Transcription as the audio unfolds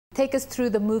take us through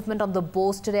the movement on the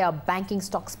bourse today? Are banking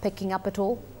stocks picking up at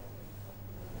all?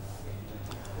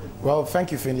 Well,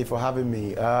 thank you, Fenly, for having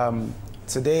me.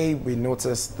 Today, we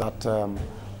noticed that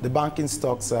the banking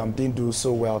stocks didn't do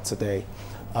so well today.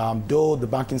 Though the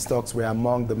banking stocks were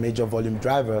among the major volume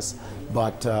drivers,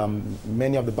 but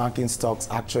many of the banking stocks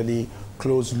actually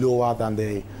closed lower than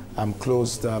they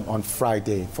closed on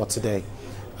Friday for today.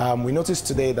 We noticed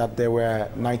today that there were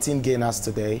 19 gainers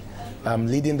today.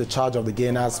 Leading the charge of the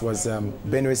gainers was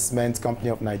Benue Cement Company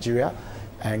of Nigeria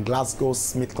and Glasgow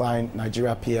Smithkline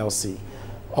Nigeria PLC.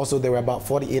 Also, there were about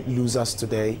 48 losers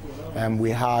today.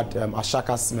 We had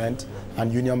Ashaka Cement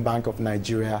and Union Bank of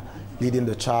Nigeria leading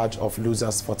the charge of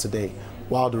losers for today,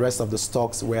 while the rest of the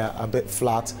stocks were a bit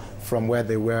flat from where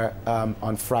they were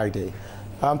on Friday.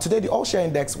 Today, the all-share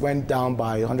index went down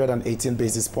by 118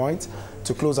 basis points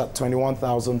to close at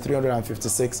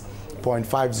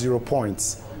 21,356.50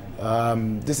 points.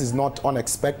 This is not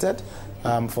unexpected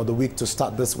for the week to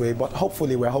start this way, but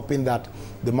hopefully we're hoping that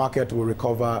the market will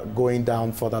recover going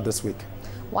down further this week.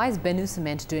 Why is Benue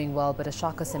Cement doing well, but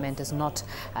Ashaka Cement is not?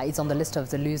 It's on the list of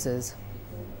the losers.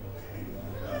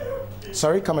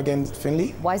 Sorry, come again,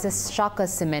 Fenly? Why is Ashaka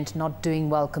Cement not doing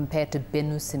well compared to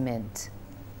Benue Cement?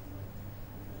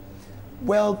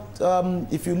 Well,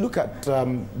 if you look at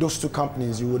those two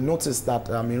companies, you will notice that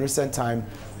in recent time,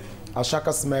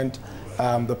 Ashaka Cement,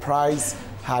 the price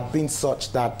had been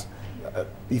such that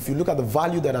if you look at the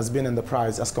value that has been in the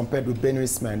price as compared with Benue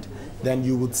Cement, then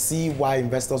you would see why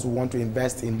investors would want to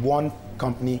invest in one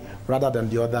company rather than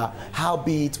the other,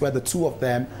 howbeit where the two of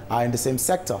them are in the same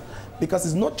sector. Because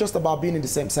it's not just about being in the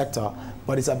same sector,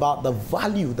 but it's about the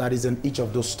value that is in each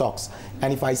of those stocks.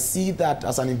 And if I see that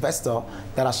as an investor,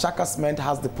 that Ashaka Cement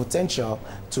has the potential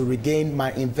to regain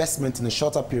my investment in a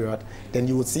shorter period, then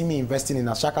you would see me investing in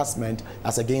Ashaka Cement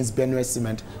as against Benue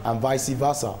Cement and vice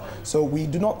versa. So we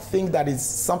do not think that it's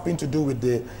something to do with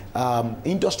the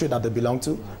industry that they belong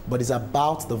to, but it's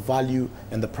about the value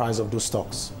and the price of those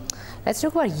stocks. Let's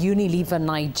talk about Unilever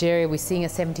Nigeria. We're seeing a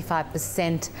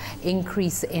 75%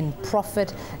 increase in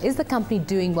profit. Is the company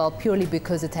doing well purely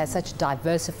because it has such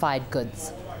diversified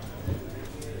goods?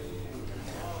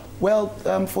 Well,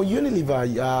 for Unilever,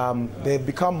 they've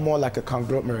become more like a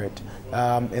conglomerate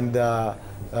in the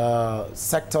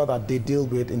sector that they deal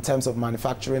with in terms of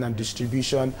manufacturing and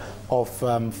distribution of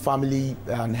family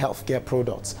and healthcare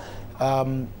products.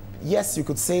 Yes, you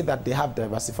could say that they have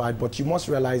diversified, but you must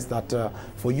realize that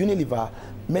for Unilever,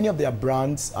 many of their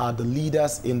brands are the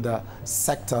leaders in the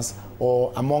sectors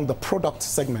or among the product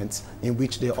segments in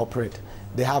which they operate.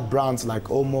 They have brands like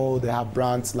Omo, they have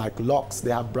brands like Lux, they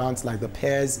have brands like the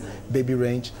Pears baby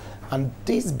range, and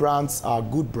these brands are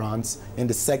good brands in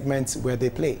the segments where they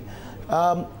play.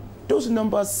 Those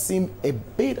numbers seem a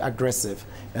bit aggressive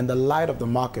in the light of the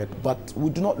market, but we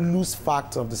do not lose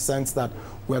fact of the sense that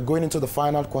we're going into the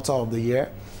final quarter of the year.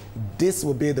 This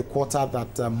will be the quarter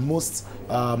that most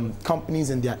companies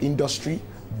in their industry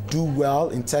do well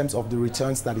in terms of the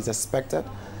returns that is expected.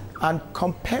 And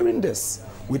comparing this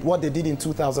with what they did in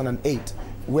 2008,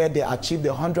 where they achieved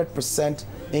a 100%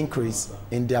 increase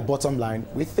in their bottom line,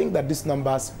 we think that these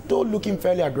numbers, though looking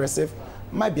fairly aggressive,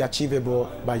 might be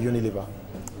achievable by Unilever.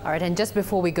 All right, and just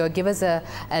before we go, give us a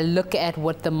look at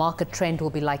what the market trend will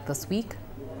be like this week.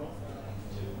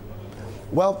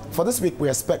 Well, for this week, we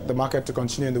expect the market to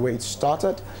continue in the way it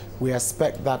started. We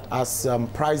expect that as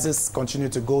prices continue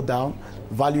to go down,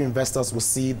 value investors will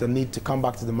see the need to come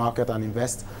back to the market and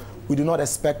invest. We do not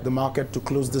expect the market to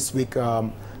close this week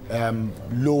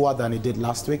lower than it did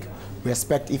last week. We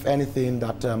expect, if anything,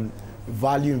 that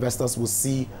value investors will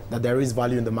see that there is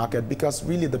value in the market, because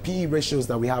really the PE ratios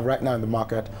that we have right now in the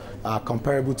market are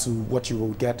comparable to what you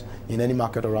will get in any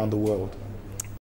market around the world.